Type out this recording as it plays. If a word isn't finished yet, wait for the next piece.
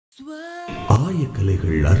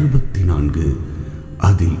ஆயக்கலைகள் 64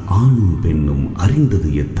 அதில் ஆணும் பெண்ணும் அறிந்தது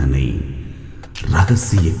எத்தனை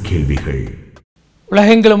ரகசிய கேள்விகள்.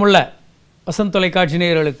 உலகெங்கிலும் உள்ள வசந்த் தொலைக்காட்சி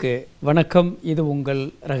நேயர்களுக்கு வணக்கம். இது உங்கள்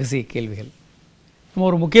ரகசிய கேள்விகள். நம்ம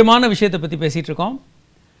ஒரு முக்கியமான விஷயத்தை பற்றி பேசிகிட்டு இருக்கோம்,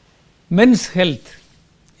 மென்ஸ் ஹெல்த்.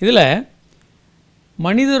 இதில்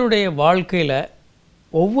மனிதருடைய வாழ்க்கையில்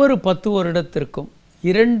ஒவ்வொரு 10 வருடத்திற்கும்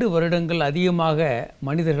 2 வருடங்கள் அதிகமாக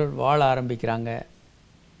மனிதர்கள் வாழ ஆரம்பிக்கிறாங்க.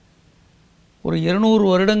 ஒரு 200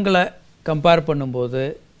 வருடங்களை கம்பேர் பண்ணும்போது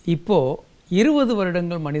இப்போது 20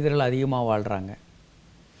 வருடங்கள் மனிதர்கள் அதிகமாக வாழ்கிறாங்க.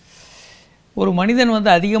 ஒரு மனிதன்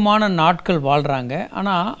அதிகமான நாட்கள் வாழ்கிறாங்க,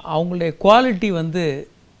 ஆனால் அவங்களுடைய குவாலிட்டி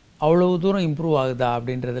அவ்வளவு தூரம் இம்ப்ரூவ் ஆகுதா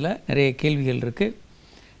அப்படின்றதில் நிறைய கேள்விகள் இருக்குது.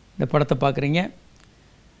 இந்த படத்தை பார்க்குறீங்க,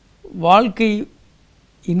 வாழ்க்கை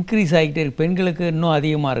இன்க்ரீஸ் ஆகிக்கிட்டே இருக்குது. பெண்களுக்கு இன்னும்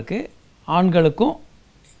அதிகமாக இருக்குது, ஆண்களுக்கும்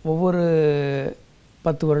ஒவ்வொரு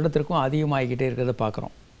 10 வருடத்திற்கும் அதிகமாகிக்கிட்டே இருக்கிறத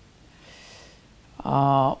பார்க்குறோம்.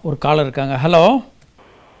 ஒரு காலர் இருக்காங்க. ஹலோ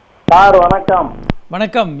சார், வணக்கம்.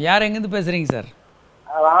 வணக்கம். யார் எங்கேருந்து பேசுகிறீங்க சார்?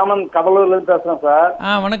 ராமன் கடலூர்லேருந்து பேசுகிறேன் சார்.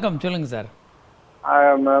 வணக்கம், சொல்லுங்கள் சார்.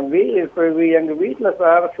 எங்கள் வீட்டில்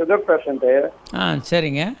சார் சுகர் பேஷண்ட்டு.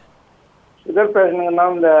 சரிங்க. சுகர் பேஷண்ட்டுங்கன்னா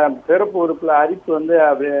இந்த பிறப்பு உறுப்பில் அரிப்பு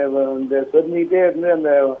அப்படியே இந்த சொரிஞ்சிக்கிட்டே இருந்து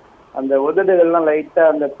அந்த அந்த உதடுகள்லாம்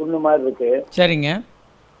லைட்டாக அந்த புண்ணு மாதிரி இருக்கு. சரிங்க.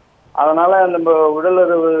 அதனால நம்ம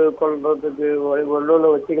உடலுறவு கொள்றதுக்கு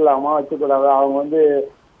உடலுறவு வச்சுக்கலாமா வச்சுக்கூடாது, அவங்க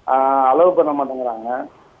அலோவ் பண்ண மாட்டேங்கிறாங்க.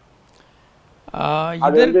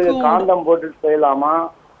 அது காண்டம் போட்டு செய்யலாமா?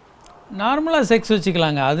 நார்மலாக செக்ஸ்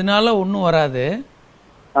வச்சுக்கலாங்க, அதனால ஒன்றும் வராது.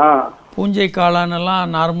 பூஞ்சை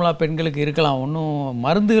காளானெல்லாம் நார்மலாக பெண்களுக்கு இருக்கலாம், ஒன்றும்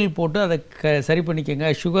மருந்துகள் போட்டு அதை சரி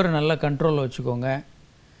பண்ணிக்கோங்க. சுகரை நல்லா கண்ட்ரோலில் வச்சுக்கோங்க,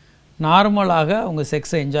 நார்மலாக அவங்க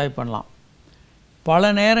செக்ஸை என்ஜாய் பண்ணலாம். பல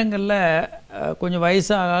நேரங்களில் கொஞ்சம்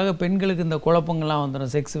வயசாக பெண்களுக்கு இந்த குழப்பங்கள்லாம்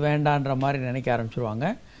வந்துடும், செக்ஸ் வேண்டான்ற மாதிரி நினைக்க ஆரம்பிச்சிருவாங்க.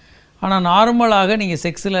 ஆனால் நார்மலாக நீங்கள்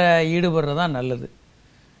செக்ஸில் ஈடுபடுறது தான் நல்லது,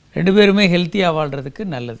 2 பேருமே ஹெல்த்தியாக வாழ்கிறதுக்கு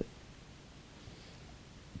நல்லது.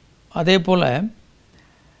 அதே போல்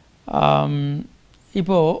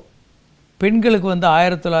இப்போது பெண்களுக்கு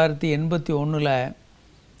 1981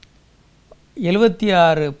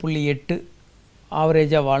 76.8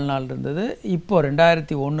 ஆவரேஜாக வாழ்நாள் இருந்தது. இப்போது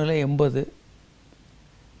 2001 80.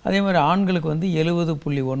 அதே மாதிரி ஆண்களுக்கு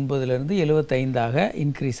 70.9லேருந்து 75ஆக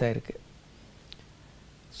இன்க்ரீஸ் ஆகிருக்கு.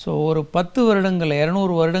 ஸோ ஒரு 10 வருடங்களில்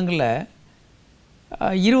 200 வருடங்களில்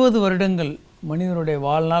 20 வருடங்கள் மனிதனுடைய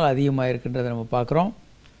வாழ்நாள் அதிகமாக இருக்கின்றதை நம்ம பார்க்குறோம்.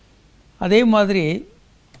 அதே மாதிரி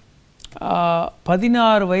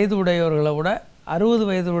 16 வயது உடையவர்களை விட 60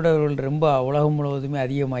 வயது உடையவர்கள் ரொம்ப உலகம் முழுவதுமே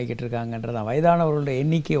அதிகமாகிக்கிட்டு இருக்காங்கன்றதான். வயதானவர்களுடைய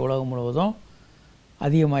எண்ணிக்கை உலகம் முழுவதும்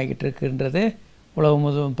அதிகமாகிக்கிட்டு இருக்குன்றது உலகம்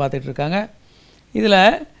முழுவதும் பார்த்துட்ருக்காங்க. இதில்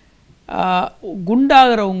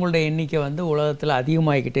குண்டாகிறவங்களுடைய எண்ணிக்கை உலகத்தில்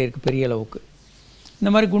அதிகமாகிக்கிட்டே இருக்குது பெரிய அளவுக்கு. இந்த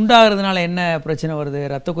மாதிரி குண்டாகிறதுனால என்ன பிரச்சனை வருது?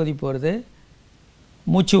 இரத்த கொதிப்பு வருது,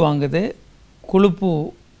 மூச்சு வாங்குது, கொழுப்பு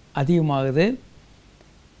அதிகமாகுது,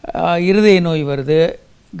 இருதய நோய் வருது,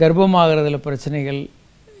 கர்ப்பமாகிறதுல பிரச்சனைகள்,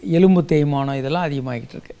 எலும்பு தேய்மானம், இதெல்லாம்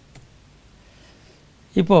அதிகமாகிட்டு இருக்கு.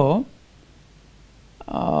 இப்போது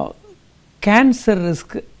கேன்சர்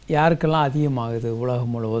ரிஸ்க் யாருக்கெல்லாம் அதிகமாகுது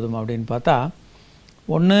உலகம் முழுவதும் அப்படின்னு பார்த்தா,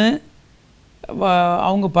 ஒன்று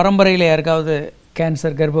அவங்க பரம்பரையில் யாருக்காவது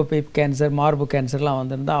கேன்சர், கர்ப்பப்பை கேன்சர், மார்பு கேன்சர்லாம்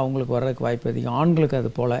வந்திருந்தால் அவங்களுக்கு வர்றதுக்கு வாய்ப்பு அதிகம், ஆண்களுக்கு அது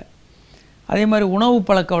போல். அதே மாதிரி உணவு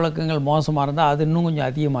பழக்க வழக்கங்கள் மோசமாக இருந்தால் அது இன்னும் கொஞ்சம்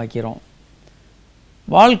அதிகமாக்கிறோம்.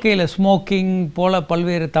 வாழ்க்கையில் ஸ்மோக்கிங் போல்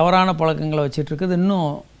பல்வேறு தவறான பழக்கங்களை வச்சிட்ருக்குது,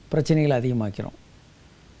 இன்னும் பிரச்சனைகளை அதிகமாக்கிறோம்.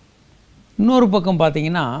 இன்னொரு பக்கம்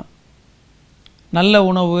பார்த்திங்கன்னா, நல்ல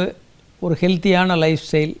உணவு, ஒரு ஹெல்த்தியான லைஃப்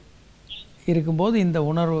ஸ்டைல் இருக்கும்போது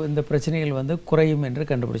இந்த பிரச்சனைகள் குறையும் என்று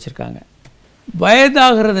கண்டுபிடிச்சிருக்காங்க.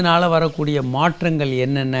 வயதாகிறதுனால வரக்கூடிய மாற்றங்கள்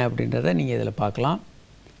என்னென்ன அப்படின்றத நீங்கள் இதில் பார்க்கலாம்.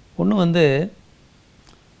 ஒன்று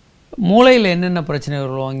மூளையில் என்னென்ன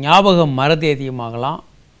பிரச்சனைகள் வரும், ஞாபகம் மறதி அதிகமாகலாம்.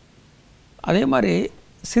 அதே மாதிரி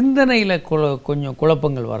சிந்தனையில் கொஞ்சம்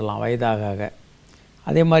குழப்பங்கள் வரலாம் வயதாக.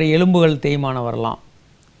 அதே மாதிரி எலும்புகள் தேய்மானம் வரலாம்.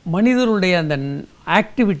 மனிதருடைய அந்த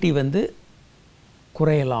ஆக்டிவிட்டி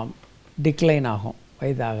குறையலாம், டிக்ளைன் ஆகும்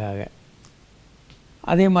வயதாக.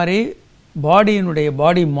 அதே மாதிரி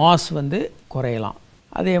பாடி மாஸ் குறையலாம்.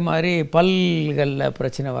 அதே மாதிரி பல்களில்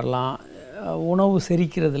பிரச்சனை வரலாம், உணவு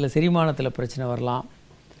செரிக்கிறதுல செரிமானத்தில் பிரச்சனை வரலாம்,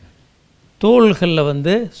 தோள்களில்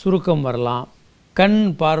சுருக்கம் வரலாம், கண்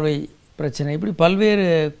பார்வை பிரச்சனை, இப்படி பல்வேறு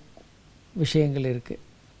விஷயங்கள் இருக்குது.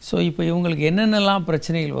 ஸோ இப்போ இவங்களுக்கு என்னென்னலாம்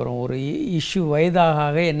பிரச்சனைகள் வரும், ஒரு இஷ்யூ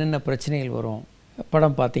வயதாக என்னென்ன பிரச்சனைகள் வரும்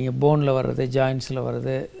படம் பார்த்தீங்க. போனில் வர்றது, ஜாயின்ஸில்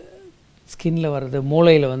வர்றது, ஸ்கின்னில் வர்றது,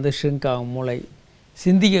 மூளையில் ஷ்ரிங்க் ஆகும் மூளை,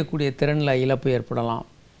 சிந்திக்கக்கூடிய திறனில் இழப்பு ஏற்படலாம்,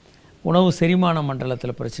 உணவு செரிமான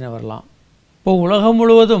மண்டலத்தில் பிரச்சனை வரலாம். இப்போது உலகம்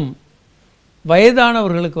முழுவதும்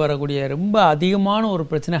வயதானவர்களுக்கு வரக்கூடிய ரொம்ப அதிகமான ஒரு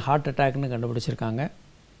பிரச்சனை ஹார்ட் அட்டாக்னு கண்டுபிடிச்சிருக்காங்க.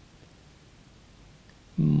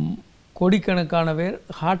 கோடிக்கணக்கான பேர்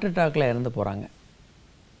ஹார்ட் அட்டாக்கில் இறந்து போகிறாங்க.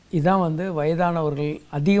 இதுதான் வந்து வயதானவர்கள்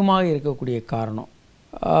அதிகமாக இருக்கக்கூடிய காரணம்.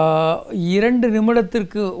 2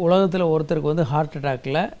 நிமிடத்திற்கு உலகத்தில் ஒருத்தருக்கு வந்து ஹார்ட்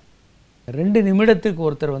அட்டாக்கில் 2 நிமிடத்திற்கு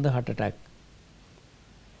ஒருத்தர் வந்து heart attack.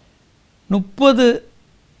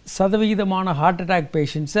 30% heart attack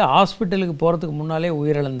patients ஹாஸ்பிட்டலுக்கு போகிறதுக்கு முன்னாலே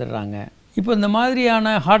உயிரிழந்துடுறாங்க. இப்போ இந்த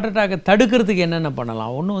மாதிரியான ஹார்ட் அட்டாக்கை தடுக்கிறதுக்கு என்னென்ன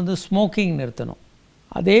பண்ணலாம்? ஒன்று வந்து ஸ்மோக்கிங் நிறுத்தணும்.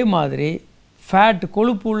 அதே மாதிரி ஃபேட்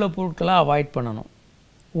கொழுப்பு உள்ள பொருட்களை அவாய்ட் பண்ணணும்.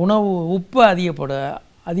 உப்பு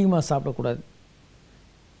அதிகமாக சாப்பிடக்கூடாது.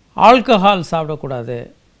 ஆல்கஹால் சாப்பிடக்கூடாது.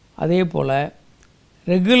 அதே போல்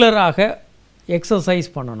ரெகுலராக எக்ஸசைஸ்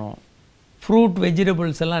பண்ணணும். ஃப்ரூட்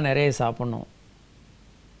வெஜிடபிள்ஸ் எல்லாம் நிறைய சாப்பிட்ணும்.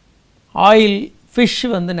 ஆயில் ஃபிஷ்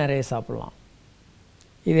வந்து நிறைய சாப்பிட்லாம்.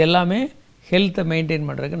 இது எல்லாமே ஹெல்த்தை மெயின்டைன்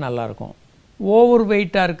பண்ணுறதுக்கு நல்லாயிருக்கும். ஓவர்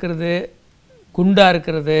வெயிட்டாக இருக்கிறது, குண்டாக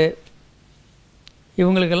இருக்கிறது,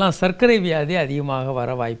 இவங்களுக்கெல்லாம் சர்க்கரை வியாதி அதிகமாக வர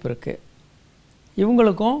வாய்ப்பு இருக்குது.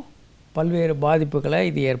 இவங்களுக்கும் பல்வேறு பாதிப்புகளை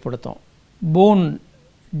இது ஏற்படுத்தும். போன்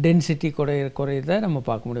டென்சிட்டி குறையதை நம்ம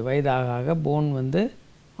பார்க்க முடியும். வயதாக போன் வந்து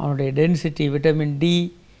அவனுடைய டென்சிட்டி, விட்டமின் டி,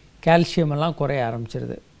 கால்சியம் எல்லாம் குறைய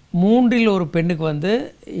ஆரம்பிச்சிருது. 3 ஒரு பெண்ணுக்கு வந்து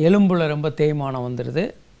எலும்பில் ரொம்ப தேய்மானம் வந்துடுது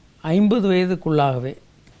 50 வயதுக்குள்ளாகவே.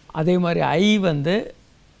 அதே மாதிரி வந்து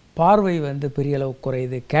பார்வை வந்து பெரிய அளவுக்கு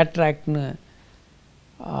குறையுது. கேட்ராக்ட்னு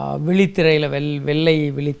விழித்திரையில் வெள்ளை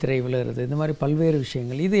விழித்திரை விழுகிறது. இந்த மாதிரி பல்வேறு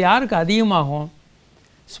விஷயங்கள். இது யாருக்கு அதிகமாகும்?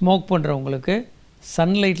 ஸ்மோக் பண்ணுறவங்களுக்கு,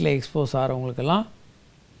 சன்லைட்டில் எக்ஸ்போஸ் ஆகிறவங்களுக்கெல்லாம்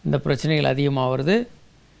இந்த பிரச்சனைகள் அதிகமாக வருது.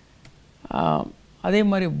 அதே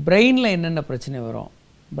மாதிரி பிரெயினில் என்னென்ன பிரச்சனை வரும்?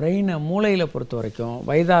 மூளையில் பொறுத்த வரைக்கும்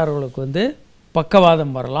வயதானவர்களுக்கு வந்து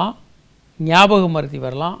பக்கவாதம் வரலாம், ஞாபக மறதி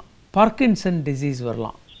வரலாம், பார்க்கின்சன் டிசீஸ்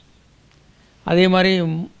வரலாம். அதே மாதிரி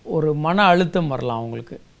ஒரு மன அழுத்தம் வரலாம்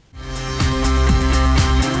அவங்களுக்கு.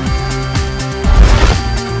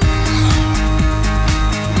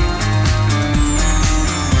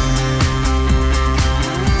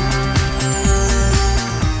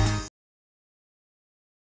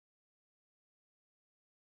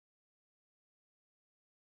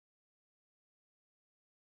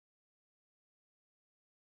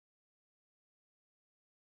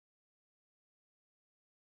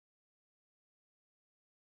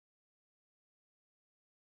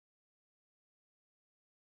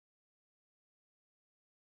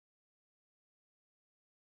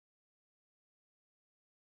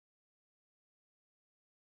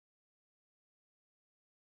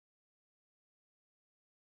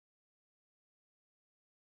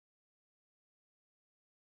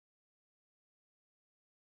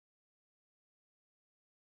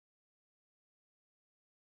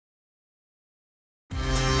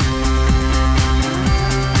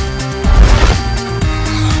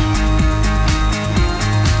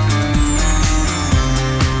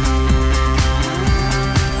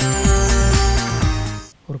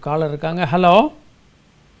 காலர் இருக்காங்க. Hello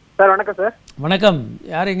sir. வணக்கம் சார். வணக்கம்.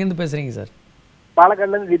 யார் எங்கேருந்து பேசுகிறீங்க சார்?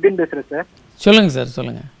 பாலக்காடுலேருந்து விபின் பேசுகிறேன் சார். சொல்லுங்கள் சார்,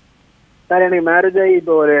 சொல்லுங்கள் சார். எனக்கு மேரேஜ் ஆகி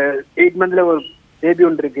இப்போ ஒரு 8 மந்த்ல ஒரு பேபி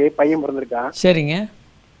ஒன்று இருக்கு, பையன் பிறந்திருக்கான். சரிங்க.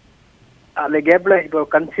 அந்த கேப்ல இப்போ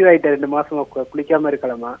கன்சீவ் ஆகிட்டேன். 2 மாசம் குளிக்காம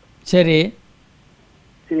இருக்கலாமா? சரி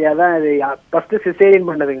சரி. அதான் இது ஃபர்ஸ்ட் சிசேரியன்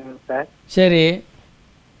பண்ணதுங்க சார். சரி.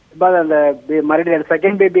 இப்போ அந்த மறுபடியும்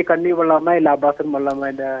செகண்ட் பேபி கன்டினியூ பண்ணலாமா இல்லை அபார்ஷன் பண்ணலாமா?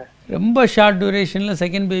 இந்த ரொம்ப ஷார்ட் டியூரேஷனில்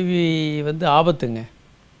செகண்ட் பேபி வந்து ஆபத்துங்க.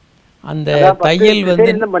 அந்த தையல்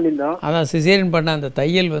வந்து அதான் சிசேரியன் பண்ண அந்த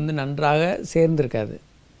தையல் வந்து நன்றாக சேர்ந்துருக்காது.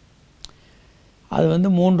 அது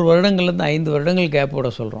வந்து 3 வருடங்கள்லேருந்து 5 வருடங்கள் கேப்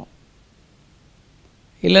விட சொல்கிறோம்.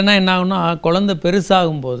 இல்லைன்னா என்ன ஆகுன்னா, குழந்தை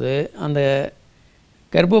பெருசாகும்போது அந்த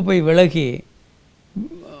கர்ப்பப்பை விலகி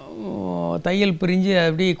தையல் பிரிஞ்சு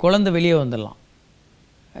அப்படி குழந்தை வெளியே வந்துடலாம்.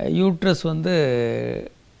 யூட்ரஸ் வந்து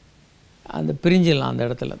அந்த பிரிஞ்சிடலாம் அந்த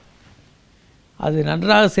இடத்துல. அது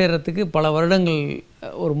நன்றாக சேர்கிறதுக்கு பல வருடங்கள்,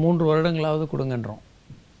 ஒரு 3 வருடங்களாவது கொடுங்கன்றோம்.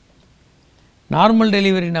 நார்மல்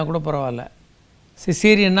டெலிவரினா கூட பரவாயில்ல,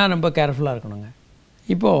 சிசேரியன்னா ரொம்ப கேர்ஃபுல்லாக இருக்கணுங்க.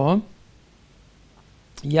 இப்போது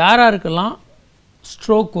யாராருக்கெல்லாம்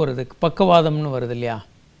ஸ்ட்ரோக் வருது, பக்கவாதம்னு வருது இல்லையா,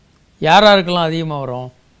 யாராருக்கெல்லாம் அதிகமாக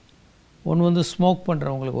வரும்? ஒன்று வந்து ஸ்மோக்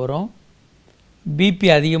பண்ணுறவங்களுக்கு வரும், பிபி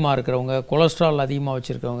அதிகமாக இருக்கிறவங்க, கொலஸ்ட்ரால் அதிகமாக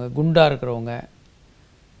வச்சுருக்கிறவங்க, குண்டாக இருக்கிறவங்க,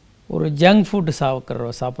 ஒரு ஜங்க் ஃபுட்டு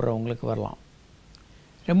சாப்பிட்றவங்களுக்கு வரலாம்,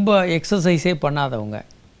 ரொம்ப எக்ஸசைஸே பண்ணாதவங்க.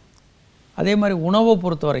 அதே மாதிரி உணவை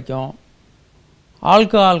பொறுத்த வரைக்கும்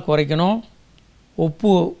ஆல்கஹால் குறைக்கணும்,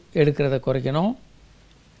 உப்பு எடுக்கிறத குறைக்கணும்,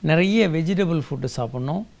 நிறைய வெஜிடபிள் ஃபுட்டு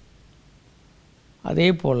சாப்பிட்ணும். அதே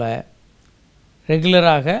போல்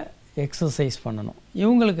ரெகுலராக எக்ஸசைஸ் பண்ணணும்.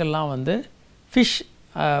 இவங்களுக்கெல்லாம் வந்து ஃபிஷ்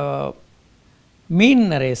மீன்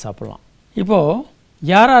நிறைய சாப்பிட்லாம். இப்போது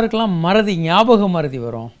யாராருக்கெல்லாம் மறதி, ஞாபக மறதி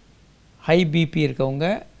வரும்? ஹை பிபி இருக்கவங்க,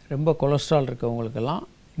 ரொம்ப கொலஸ்ட்ரால் இருக்கவங்களுக்கெல்லாம்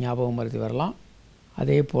ஞாபக மறதி வரலாம்.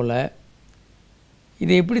 அதே போல்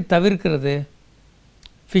இதை எப்படி தவிர்க்கிறது?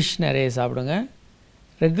 ஃபிஷ் நிறைய சாப்பிடுங்க.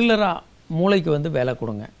 ரெகுலராக மூளைக்கு வந்து வேலை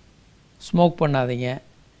கொடுங்க. ஸ்மோக் பண்ணாதீங்க.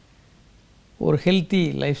 ஒரு ஹெல்த்தி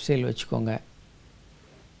லைஃப் ஸ்டைல் வச்சுக்கோங்க.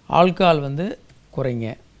 ஆல்கஹால் வந்து குறைங்க.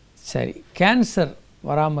 சரி, கேன்சர்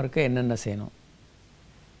வராமல் இருக்க என்னென்ன செய்யணும்?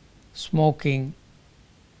 ஸ்மோக்கிங்,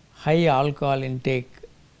 ஹை ஆல்கஹால் இன்டேக்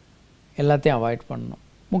எல்லாத்தையும் அவாய்ட் பண்ணணும்.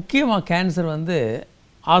 முக்கியமாக கேன்சர் வந்து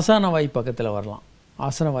ஆசன வாய் பக்கத்தில் வரலாம்.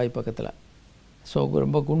 ஆசன வாய் பக்கத்தில். ஸோ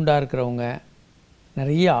ரொம்ப குண்டாக இருக்கிறவங்க,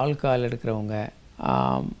 நிறைய ஆல்கஹால் எடுக்கிறவங்க,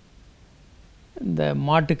 இந்த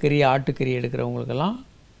மாட்டுக்கறி ஆட்டுக்கறி எடுக்கிறவங்களுக்கெல்லாம்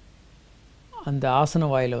அந்த ஆசன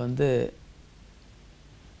வாயில் வந்து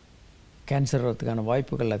கேன்சர் வரதுக்கான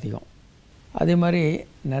வாய்ப்புகள் அதிகம். அதே மாதிரி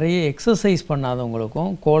நிறைய எக்ஸசைஸ்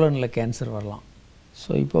பண்ணாதவங்களுக்கும் கோலனில் கேன்சர் வரலாம்.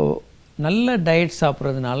 ஸோ இப்போது நல்ல டயட்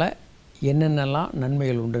சாப்பிட்றதுனால என்னென்னலாம்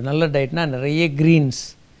நன்மைகள் உண்டு? நல்ல டயட்னால் நிறைய க்ரீன்ஸ்,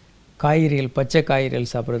 காய்கறிகள், பச்சை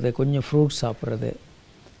காய்கறிகள் சாப்பிட்றது, கொஞ்சம் ஃப்ரூட்ஸ் சாப்பிட்றது,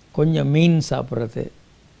 கொஞ்சம் மீன் சாப்பிட்றது,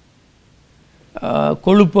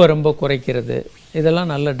 கொழுப்பை ரொம்ப குறைக்கிறது,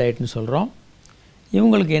 இதெல்லாம் நல்ல டயட்னு சொல்கிறோம்.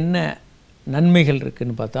 இவங்களுக்கு என்ன நன்மைகள்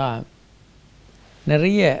இருக்குதுன்னு பார்த்தா,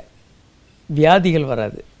 நிறைய வியாதிகள்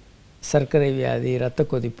வராது. சர்க்கரை வியாதி, இரத்த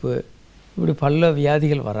கொதிப்பு, இப்படி பல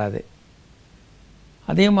வியாதிகள் வராது.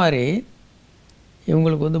 அதே மாதிரி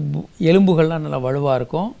இவங்களுக்கு வந்து எலும்புகள்லாம் நல்லா வலுவாக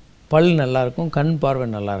இருக்கும், பல் நல்லாயிருக்கும், கண் பார்வை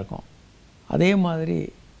நல்லாயிருக்கும். அதே மாதிரி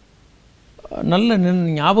நல்ல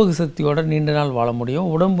ஞாபக சக்தியோடு நீண்ட நாள் வாழ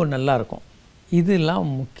முடியும், உடம்பு நல்லாயிருக்கும். இதெல்லாம்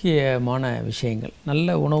முக்கியமான விஷயங்கள்.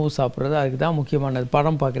 நல்ல உணவு சாப்பிட்றது அதுக்கு தான் முக்கியமானது.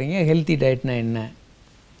 படம் பார்க்குறீங்க, ஹெல்த்தி டயட்னா என்ன,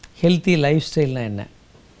 ஹெல்த்தி லைஃப் ஸ்டைல்னால் என்ன,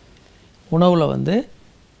 உணவில் வந்து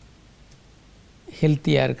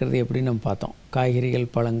ஹெல்த்தியாக இருக்கிறது எப்படின்னு நம்ம பார்த்தோம். காய்கறிகள்,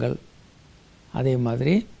 பழங்கள், அதே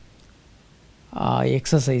மாதிரி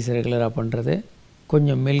எக்ஸசைஸ் ரெகுலராக பண்ணுறது,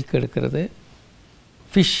 கொஞ்சம் மில்க் எடுக்கிறது,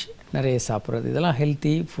 ஃபிஷ் நிறைய சாப்பிட்றது, இதெல்லாம்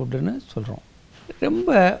ஹெல்த்தி ஃபுட்டுன்னு சொல்கிறோம்.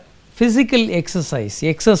 ரொம்ப ஃபிசிக்கல்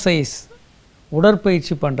எக்ஸசைஸ்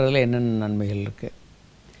உடற்பயிற்சி பண்ணுறதுல என்னென்ன நன்மைகள் இருக்குது?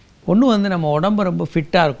 ஒன்று வந்து நம்ம உடம்பு ரொம்ப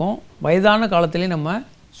ஃபிட்டாக இருக்கும், வயதான காலத்துலேயும் நம்ம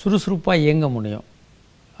சுறுசுறுப்பாக இயங்க முடியும்.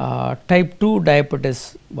 டைப் 2 டயபெட்டிஸ்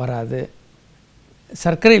வராது,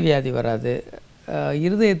 சர்க்கரை வியாதி வராது,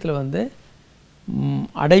 இருதயத்தில் வந்து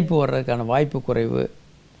அடைப்பு வர்றதுக்கான வாய்ப்பு குறைவு,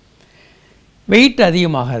 வெயிட்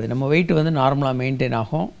அதிகமாகாது. நம்ம வெயிட் வந்து நார்மலாக மெயின்டைன்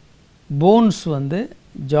ஆகும். போன்ஸ் வந்து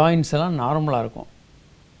ஜாயின்ஸ் எல்லாம் நார்மலாக இருக்கும்,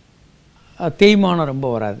 தேய்மானம் ரொம்ப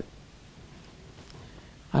வராது.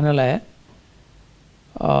 அதனால்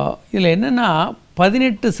இதில் என்னென்னா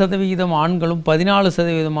 18% ஆண்களும்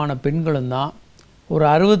 14% பெண்களும் தான் ஒரு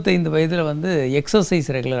 65 வயதில் வந்து எக்ஸசைஸ்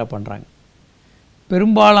ரெகுலராக பண்ணுறாங்க.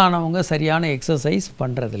 பெரும்பாலானவங்க சரியான எக்ஸசைஸ்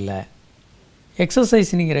பண்ணுறதில்ல.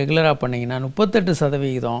 எக்ஸசைஸ் நீங்கள் ரெகுலராக பண்ணிங்கன்னா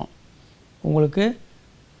 38% உங்களுக்கு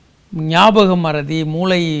ஞாபக மறதி,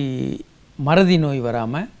 மூளை மறதி நோய்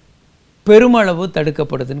வராமல் பெருமளவு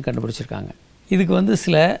தடுக்கப்படுதுன்னு கண்டுபிடிச்சிருக்காங்க. இதுக்கு வந்து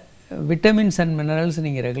சில விட்டமின்ஸ் அண்ட் மினரல்ஸ்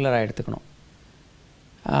நீங்கள் ரெகுலராக எடுத்துக்கணும்.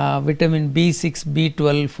 Vitamin B6,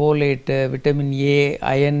 B12, ஃபோலேட்டு, vitamin A,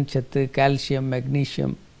 iron சத்து, கால்சியம்,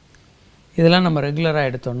 மெக்னீஷியம், இதெல்லாம் நம்ம ரெகுலராக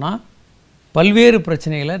எடுத்தோம்னா பல்வேறு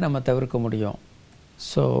பிரச்சனைகளை நம்ம தவிர்க்க முடியும்.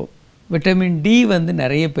 ஸோ விட்டமின் D வந்து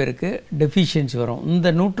நிறைய பேருக்கு டெஃபிஷியன்சி வரும். இந்த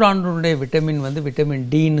நூற்றாண்டுடைய விட்டமின் வந்து விட்டமின்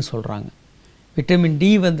Dன்னு சொல்கிறாங்க. விட்டமின்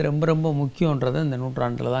D வந்து ரொம்ப ரொம்ப முக்கியன்றதை இந்த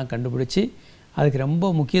நூற்றாண்டில் தான் கண்டுபிடிச்சி அதுக்கு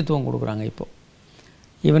ரொம்ப முக்கியத்துவம் கொடுக்குறாங்க. இப்போது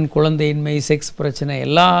ஈவன் குழந்தையின்மை, செக்ஸ் பிரச்சனை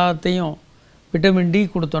எல்லாத்தையும் விட்டமின் D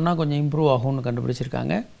கொடுத்தோன்னா கொஞ்சம் இம்ப்ரூவ் ஆகும்னு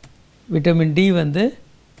கண்டுபிடிச்சிருக்காங்க. விட்டமின் D வந்து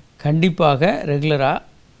கண்டிப்பாக ரெகுலராக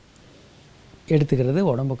எடுத்துக்கிறது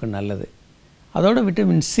உடம்புக்கு நல்லது. அதோட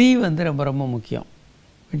விட்டமின் C வந்து ரொம்ப ரொம்ப முக்கியம்.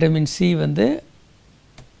 விட்டமின் C வந்து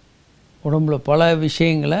உடம்புல பல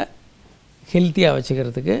விஷயங்களை ஹெல்த்தியாக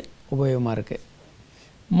வச்சுக்கிறதுக்கு உபயோகமாக இருக்குது.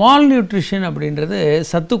 மால் நியூட்ரிஷன் அப்படின்றது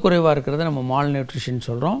சத்து குறைவாக இருக்கிறத நம்ம மால் நியூட்ரிஷன்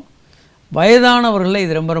சொல்கிறோம். வயதானவர்களில்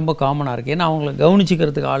இது ரொம்ப ரொம்ப காமனாக இருக்குது. ஏன்னா அவங்கள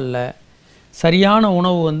கவனிச்சிக்கிறதுக்கு ஆள் இல்லை, சரியான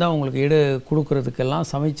உணவு வந்து அவங்களுக்கு கொடுக்கறதுக்கெல்லாம்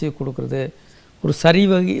சமைச்சு கொடுக்குறது, ஒரு சரி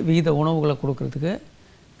விகித உணவுகளை கொடுக்கறதுக்கு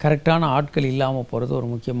கரெக்டான ஆட்கள் இல்லாமல் போகிறது ஒரு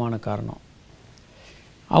முக்கியமான காரணம்.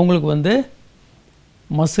 அவங்களுக்கு வந்து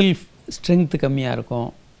மசில் ஸ்ட்ரென்த்து கம்மியாக இருக்கும்,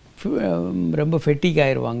 ரொம்ப ஃபெட்டிக்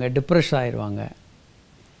ஆயிடுவாங்க, டிப்ரெஷன் ஆயிடுவாங்க.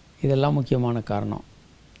 இதெல்லாம் முக்கியமான காரணம்.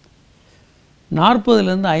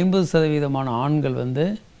 40லேருந்து 50% ஆண்கள் வந்து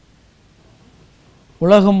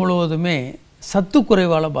உலகம் முழுவதுமே சத்து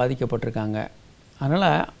குறைவால் பாதிக்கப்பட்டிருக்காங்க.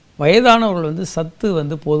 அதனால் வயதானவர்கள் வந்து சத்து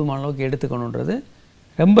வந்து போதுமான அளவுக்கு எடுத்துக்கணுன்றது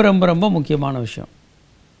ரொம்ப ரொம்ப ரொம்ப முக்கியமான விஷயம்.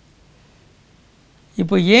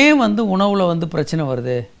 இப்போ ஏன் வந்து உணவில் வந்து பிரச்சனை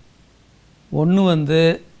வருது? ஒன்று வந்து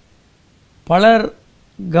பலர்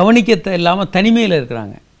கவனிக்க இல்லாமல் தனிமையில்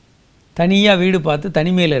இருக்கிறாங்க, தனியாக வீடு பார்த்து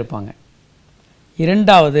தனிமையில் இருப்பாங்க.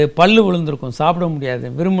 இரண்டாவது பல்லு விழுந்திருக்கும், சாப்பிட முடியாது,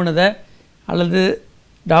 விரும்பினதை அல்லது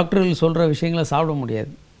டாக்டர்கள் சொல்கிற விஷயங்களை சாப்பிட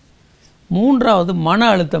முடியாது. மூன்றாவது மன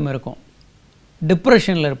அழுத்தம் இருக்கும்,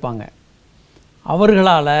 டிப்ரெஷனில் இருப்பாங்க,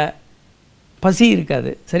 அவர்களால் பசி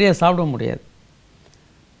இருக்காது, சரியாக சாப்பிட முடியாது.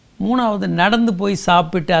 மூணாவது நடந்து போய்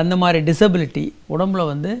சாப்பிட்டு அந்த மாதிரி டிசபிலிட்டி, உடம்பில்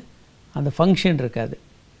வந்து அந்த ஃபங்க்ஷன் இருக்காது.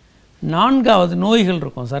 நான்காவது நோய்கள்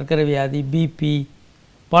இருக்கும், சர்க்கரை வியாதி, பிபி,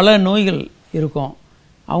 பல நோய்கள் இருக்கும்,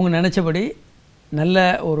 அவங்க நினச்சபடி நல்ல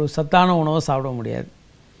ஒரு சத்தான உணவை சாப்பிட முடியாது.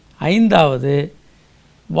 ஐந்தாவது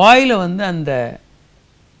வாயில் வந்து அந்த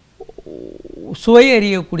சுவை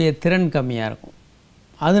அறியக்கூடிய திறன் கம்மியாக இருக்கும்,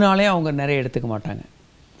 அதனாலே அவங்க நிறைய எடுத்துக்க மாட்டாங்க.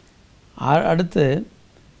 அடுத்து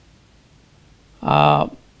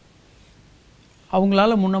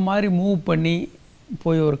அவங்களால முன்ன மாதிரி மூவ் பண்ணி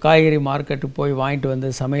போய் ஒரு காய்கறி மார்க்கெட்டுக்கு போய் வாங்கிட்டு வந்து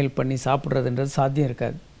சமையல் பண்ணி சாப்பிட்றதுன்றது சாத்தியம்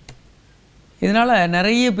இருக்காது. இதனால்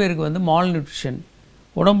நிறைய பேருக்கு வந்து மால் நியூட்ரிஷன்,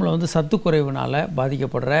 உடம்பில் வந்து சத்து குறைவுனால்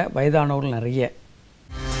பாதிக்கப்படுற வயதானவர்கள் நிறைய.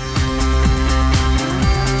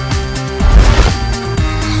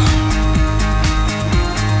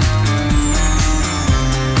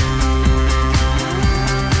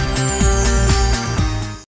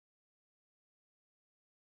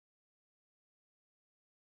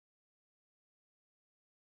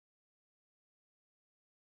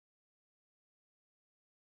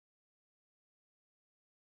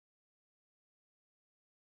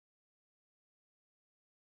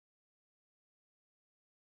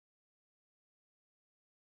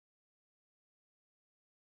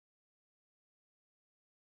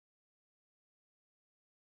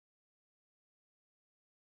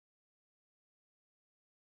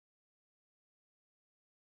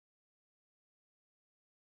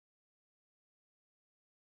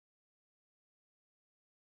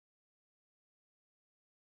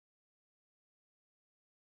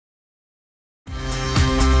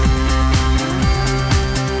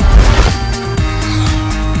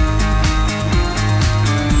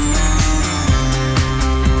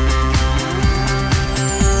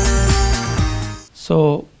 ஸோ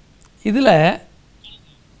இதில்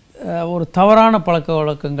ஒரு தவறான பழக்க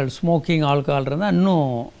வழக்கங்கள், ஸ்மோக்கிங், ஆல்கஹால் இருந்தால்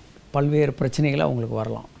இன்னும் பல்வேறு பிரச்சனைகளை அவங்களுக்கு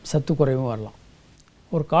வரலாம், சத்து குறைவும் வரலாம்.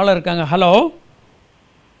 ஒரு காலர் இருக்காங்க. Hello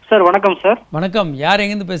sir. வணக்கம் சார். வணக்கம். யார்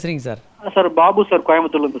எங்கேருந்து பேசுகிறீங்க சார்? சார் பாபு சார்,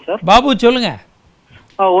 கோயம்புத்தூர்லேருந்து சார். பாபு சொல்லுங்கள்.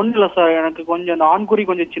 ஒன்றும் இல்லை சார், எனக்கு கொஞ்சம் இந்த ஆண்குறி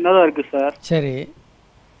கொஞ்சம் சின்னதாக இருக்குது சார். சரி.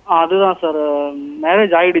 அதுதான் சார்,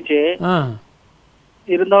 மேரேஜ் ஆகிடுச்சு,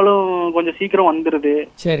 இருந்தாலும் கொஞ்சம் சீக்கிரம் வந்துடுது.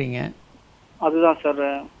 சரிங்க. அதுதான் சார்.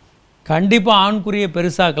 கண்டிப்பாக ஆண்குறியை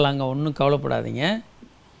பெருசாக்கலாங்க, ஒன்றும் கவலைப்படாதீங்க.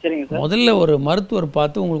 சரிங்க சார். முதல்ல ஒரு மருத்துவர்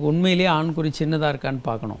பார்த்து உங்களுக்கு உண்மையிலேயே ஆண்குறி சின்னதாக இருக்கான்னு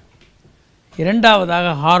பார்க்கணும்.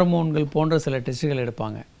 இரண்டாவதாக ஹார்மோன்கள் போன்ற சில டெஸ்ட்டுகள்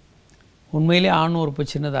எடுப்பாங்க. உண்மையிலே ஆண் உறுப்பு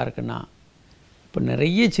சின்னதாக இருக்குன்னா, இப்போ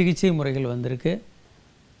நிறைய சிகிச்சை முறைகள் வந்திருக்கு.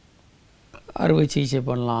 அறுவை சிகிச்சை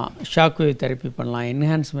பண்ணலாம், ஷாக்வேவ் தெரப்பி பண்ணலாம்,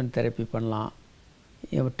 என்ஹான்ஸ்மெண்ட் தெரப்பி பண்ணலாம்,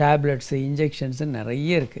 டேப்லெட்ஸு, இன்ஜெக்ஷன்ஸு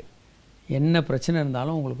நிறைய இருக்குது. என்ன பிரச்சனை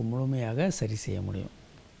இருந்தாலும் உங்களுக்கு முழுமையாக சரி செய்ய முடியும்.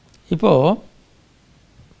 இப்போது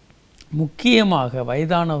முக்கியமாக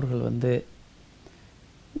வயதானவர்கள் வந்து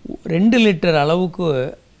 2 லிட்டர் அளவுக்கு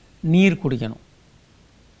நீர் குடிக்கணும்.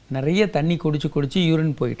 நிறைய தண்ணி குடித்து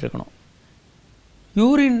யூரின் போயிட்டுருக்கணும்.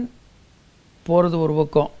 யூரின் போகிறது ஒரு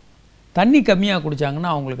பக்கம், தண்ணி கம்மியாக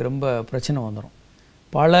குடித்தாங்கன்னா அவங்களுக்கு ரொம்ப பிரச்சனை வந்துடும்.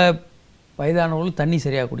 பல வயதானவர்கள் தண்ணி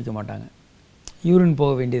சரியாக குடிக்க மாட்டாங்க, யூரின்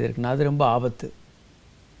போக வேண்டியது இருக்குன்னா அது ரொம்ப ஆபத்து.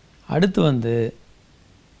 அடுத்து வந்து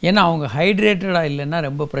ஏன்னா அவங்க ஹைட்ரேட்டடாக இல்லைன்னா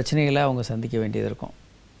ரொம்ப பிரச்சனைகளை அவங்க சந்திக்க வேண்டியது இருக்கும்.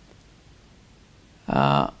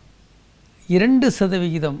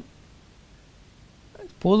 2%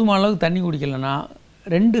 போதுமான அளவுக்கு தண்ணி குடிக்கலைன்னா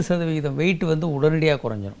 2% வெயிட் வந்து உடனடியாக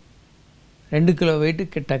குறைஞ்சிரும். 2 கிலோ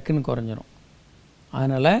வெயிட்டு டக்குன்னு குறைஞ்சிரும்.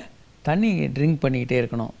 அதனால் தண்ணி ட்ரிங்க் பண்ணிக்கிட்டே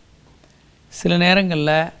இருக்கணும். சில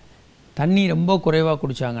நேரங்களில் தண்ணி ரொம்ப குறைவாக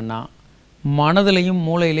குடித்தாங்கன்னா மனதிலையும்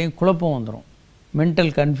மூளையிலையும் குழப்பம் வந்துடும். மென்டல்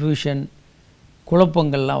கன்ஃபியூஷன்,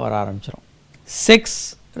 குழப்பங்கள்லாம் வர ஆரம்பிச்சிடும். செக்ஸ்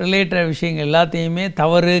ரிலேட்டட் விஷயங்கள் எல்லாத்தையுமே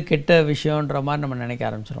தவறு, கெட்ட விஷயன்ற மாதிரி நம்ம நினைக்க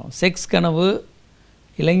ஆரம்பிச்சிடும். செக்ஸ் கனவு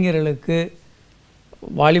இளைஞர்களுக்கு,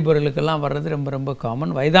 வாலிபர்களுக்கெல்லாம் வர்றது ரொம்ப ரொம்ப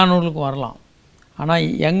காமன். வயதானவர்களுக்கும் வரலாம், ஆனால்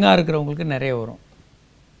யங்காக இருக்கிறவங்களுக்கு நிறைய வரும்.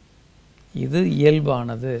 இது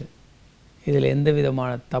இயல்பானது, இதில் எந்த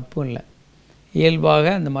விதமான தப்பும் இல்லை.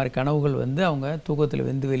 இயல்பாக இந்த மாதிரி கனவுகள் வந்து அவங்க தூக்கத்தில்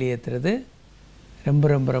வெந்து வெளியேற்றுறது ரொம்ப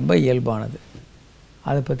ரொம்ப ரொம்ப இயல்பானது.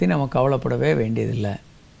 அதை பற்றி நம்ம கவலைப்படவே வேண்டியதில்லை.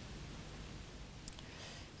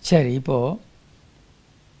 சரி, இப்போது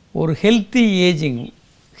ஒரு ஹெல்த்தி ஏஜிங்,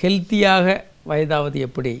 ஹெல்த்தியாக வயதாவது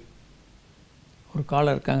எப்படி? ஒரு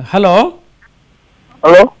காலர் இருக்காங்க. ஹலோ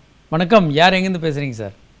ஹலோ வணக்கம். யார் எங்கேருந்து பேசுகிறீங்க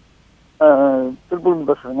சார்? திருப்பூர்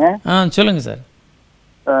பேசுகிறேங்க. சொல்லுங்கள் சார்.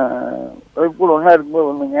 திருப்பூர் ஒன்றா இருக்கும்போது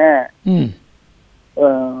ஒன்றுங்க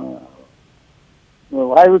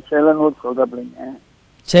வாய்வு செய்யலன்னு சொல்கிறாப்பிள்ளைங்க.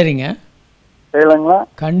 சரிங்க, செய்யலாங்களா?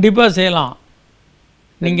 கண்டிப்பாக செய்யலாம்.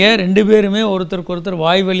 நீங்கள் 2 பேருமே ஒருத்தருக்கு ஒருத்தர்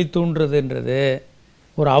வாய்வழி தூண்டுறதுன்றது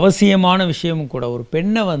ஒரு அவசியமான விஷயமும் கூட. ஒரு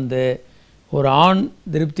பெண்ணை வந்து ஒரு ஆண்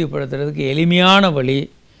திருப்திப்படுத்துறதுக்கு எளிமையான வழி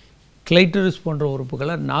கிளைட்டரிஸ் போன்ற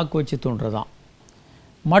உறுப்புகளை நாக்கு வச்சு தூண்டுறதான்.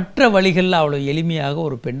 மற்ற வழிகளில் அவ்வளோ எளிமையாக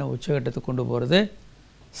ஒரு பெண்ணை உச்சகட்டத்துக்கு கொண்டு போகிறது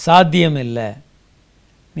சாத்தியம் இல்லை.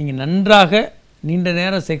 நீங்கள் நன்றாக நீண்ட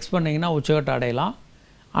நேரம் செக்ஸ் பண்ணிங்கன்னா உச்சகட்டம் அடையலாம்.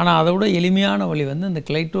 ஆனால் அதை விட எளிமையான வழி வந்து இந்த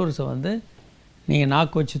கிளைட்டோரிஸை வந்து நீங்கள்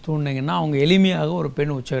நாக்கு வச்சு தூண்டிங்கன்னா அவங்க எளிமையாக ஒரு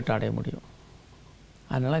பெண் உச்சகட்டம் அடைய முடியும்.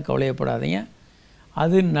 அதனால் கவலையப்படாதீங்க,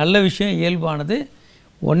 அது நல்ல விஷயம், இயல்பானது.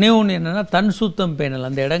 ஒன்றே ஒன்று என்னென்னா தன் சுத்தம் பேணல்.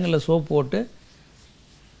 அந்த இடங்களில் சோப்பு போட்டு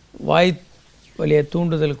வாய் வழியை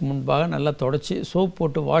தூண்டுதலுக்கு முன்பாக நல்லா தொடச்சி சோப்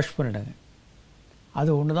போட்டு வாஷ் பண்ணிவிடுங்க. அது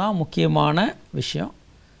ஒன்று தான் முக்கியமான விஷயம்.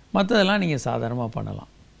 மற்றதெல்லாம் நீங்கள் சாதாரணமாக பண்ணலாம்.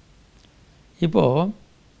 இப்போது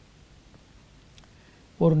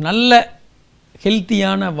ஒரு நல்ல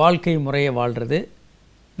ஹெல்த்தியான வாழ்க்கை முறையை வாழ்கிறது,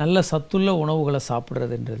 நல்ல சத்துள்ள உணவுகளை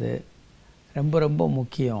சாப்பிட்றதுன்றது ரொம்ப ரொம்ப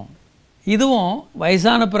முக்கியம். இதுவும்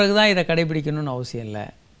வயசான பிறகு தான் இதை கடைபிடிக்கணும்னு அவசியம் இல்லை.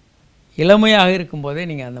 இளமையாக இருக்கும்போதே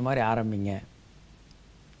நீங்கள் அந்த மாதிரி ஆரம்பிங்க.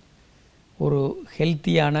 ஒரு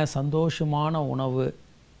ஹெல்த்தியான சந்தோஷமான உணவு,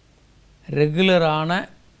 ரெகுலரான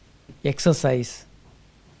எக்ஸசைஸ்,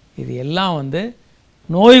 இது எல்லாம் வந்து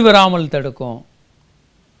நோய் வராமல் தடுக்கும்.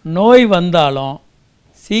 நோய் வந்தாலும்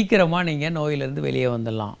சீக்கிரமாக நீங்கள் நோயிலிருந்து வெளியே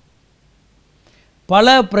வந்துடலாம். பல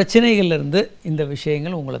பிரச்சனைகள்லேருந்து இந்த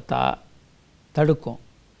விஷயங்கள் உங்களை தடுக்கும்.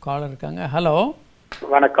 காலர் இருக்காங்க. ஹலோ,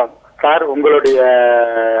 வணக்கம் சார். உங்களுடைய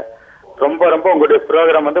ரொம்ப ரொம்ப உங்களுடைய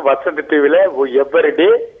ப்ரோக்ராம் வந்து வசந்த் டிவியில்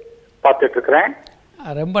எவ்ரிடே பார்த்துட்டு இருக்கிறேன்.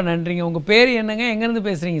 ரொம்ப நன்றிங்க. உங்கள் பேர் என்னங்க, எங்கேருந்து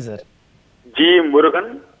பேசுகிறீங்க சார்? ஜி முருகன்,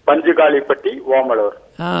 பஞ்சுகாலிப்பட்டி, ஓமலூர்.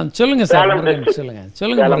 சொல்லுங்க சார். சொல்லுங்க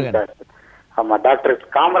சொல்லுங்க முருகன். ஆமா, டாக்டர்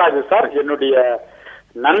காமராஜ் சார் என்னுடைய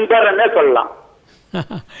நண்பர்னே சொல்லலாம்.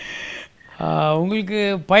 உங்களுக்கு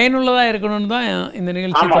பயனுள்ளதா இருக்கணும்னு தான் இந்த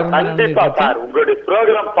நிகழ்ச்சி. கண்டிப்பா சார், உங்களுடைய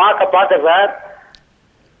ப்ரோக்ராம் பார்க்க சார்.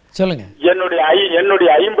 சொல்லுங்க. என்னுடைய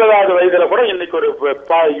 50வது வயதுல கூட இன்னைக்கு ஒரு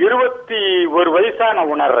 21 வயசா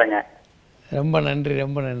நான் உணர்றேங்க. ரொம்ப நன்றி,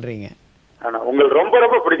 ரொம்ப நன்றிங்க. உங்களுக்கு ரொம்ப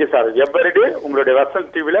ரொம்ப பிடிக்கும் சார். எவ்ரிடே உங்களுடைய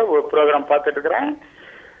வசந்த் டிவில ஒரு ப்ரோக்ராம் பார்த்துட்டு இருக்கிறேன்.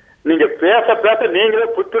 நீங்க பேச பேச நீங்களே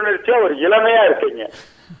புத்துணர்ச்சியா ஒரு இளமையா இருக்கீங்க.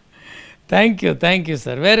 Thank you thank you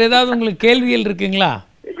sir. வேற ஏதாவது உங்களுக்கு கேள்விகள் இருக்குங்களா?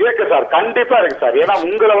 இருக்கு சார், கண்டிப்பா இருக்கு சார். ஏன்னா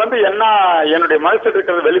உங்களை வந்து என்ன என்னுடைய மனசில்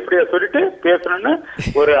இருக்கிறது வெளிப்படையா சொல்லிட்டு பேசணும்னு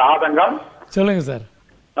ஒரு ஆதங்கம். சொல்லுங்க சார்.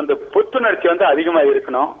 அந்த புத்துணர்ச்சி வந்து அதிகமா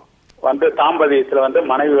இருக்கணும். வந்து தாம்பதியத்துல வந்து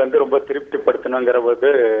மனைவி வந்து ரொம்ப திருப்திப்படுத்தணுங்கிற போது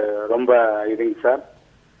ரொம்ப இதுங்க சார்.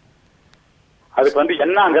 அதுக்கு வந்து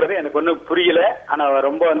என்னங்கிறது எனக்கு ஒன்றும் புரியல. ஆனா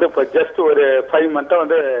ரொம்ப வந்து இப்போ ஜஸ்ட் ஒரு 5 மந்த்தா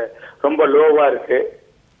வந்து ரொம்ப லோவா இருக்கு.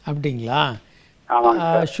 அப்படிங்களா? ஆமாங்க.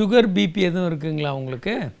 சுகர் பிபி எதுவும் இருக்குங்களா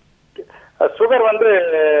உங்களுக்கு? சுகர் வந்து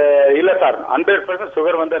இல்ல சார், 100%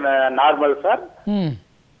 சுகர் வந்து நார்மல் சார்.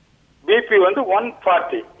 பிபி வந்து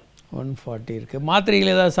 140 இருக்கு.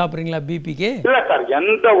 மாத்திரைகள் ஏதாவது சாப்பிட்றீங்களா பிபிக்கு? இல்ல சார்,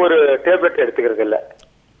 எந்த ஒரு டேப்லெட் எடுத்துக்கிறது இல்லை.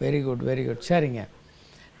 Very good very good. சரிங்க.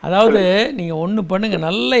 அதாவது நீங்கள் ஒன்று பண்ணுங்கள்,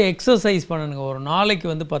 நல்ல எக்ஸசைஸ் பண்ணணுங்க. ஒரு நாளைக்கு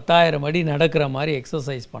வந்து 10,000 அடி நடக்கிற மாதிரி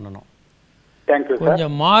எக்ஸசைஸ் பண்ணணும். தேங்க்யூ.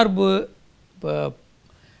 கொஞ்சம் மார்பு இப்போ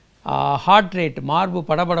ஹார்ட் ரேட், மார்பு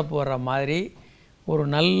படபடப்பு வர்ற மாதிரி ஒரு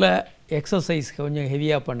நல்ல எக்ஸசைஸ் கொஞ்சம்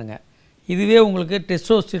ஹெவியாக பண்ணுங்கள். இதுவே உங்களுக்கு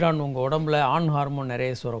டெஸ்டோஸ்டிரான் உங்கள் உடம்புல ஆண் ஹார்மோன்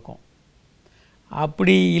நிறைய சுரக்கும்.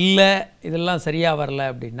 அப்படி இல்லை, இதெல்லாம் சரியாக வரல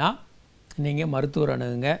அப்படின்னா நீங்கள் மருத்துவர்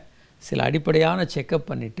அணுகுங்க. சில அடிப்படையான செக்கப்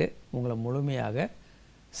பண்ணிவிட்டு உங்களை முழுமையாக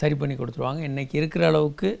சரி பண்ணி கொடுத்துருவாங்க. இன்றைக்கி இருக்கிற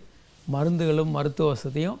அளவுக்கு மருந்துகளும் மருத்துவ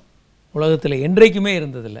வசதியும் உலகத்தில் என்றைக்குமே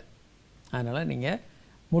இருந்ததில்லை. அதனால் நீங்கள்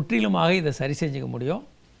முற்றிலுமாக இதை சரி செஞ்சுக்க முடியும்.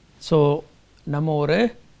 ஸோ நம்ம ஒரு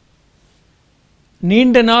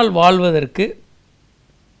நீண்ட நாள் வாழ்வதற்கு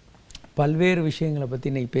பல்வேறு விஷயங்களை பற்றி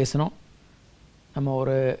இன்றைக்கி பேசணும். நம்ம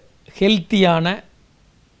ஒரு ஹெல்த்தியான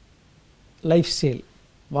லைஃப் ஸ்டைல்,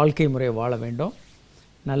 வாழ்க்கை முறையை வாழ வேண்டும்.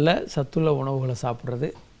 நல்ல சத்துள்ள உணவுகளை சாப்பிட்றது,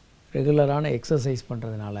 ரெகுலரான எக்ஸசைஸ்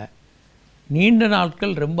பண்ணுறதுனால நீண்ட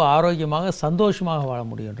நாட்கள் ரொம்ப ஆரோக்கியமாக சந்தோஷமாக வாழ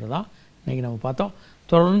முடியுன்றதான் இன்றைக்கி நம்ம பார்த்தோம்.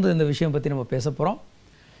 தொடர்ந்து இந்த விஷயம் பற்றி நம்ம பேச போகிறோம்.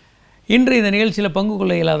 இன்று இந்த நிகழ்ச்சியில் பங்கு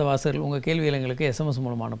கொள்ள இயலாத வாசகர்கள் உங்கள் கேள்விகள் எங்களுக்கு SMS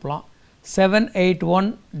மூலமாக அனுப்பலாம்.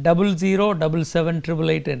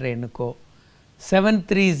 7810077788 என்ற எண்ணுக்கோ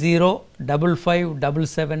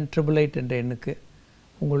 7305577888 என்ற எண்ணுக்கு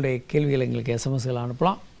உங்களுடைய கேள்விகள் எங்களுக்கு எஸ்எம்எஸ்கள்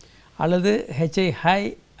அனுப்பலாம். அல்லது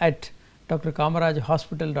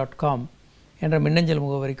hi@drkamarajhospital.com என்ற மின்னஞ்சல்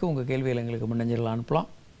முகவரிக்கு உங்கள் கேள்விகள் எங்களுக்கு மின்னஞ்சல் அனுப்பலாம்.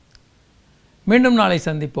 மீண்டும் நாளை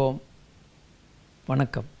சந்திப்போம்.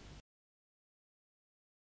 வணக்கம்.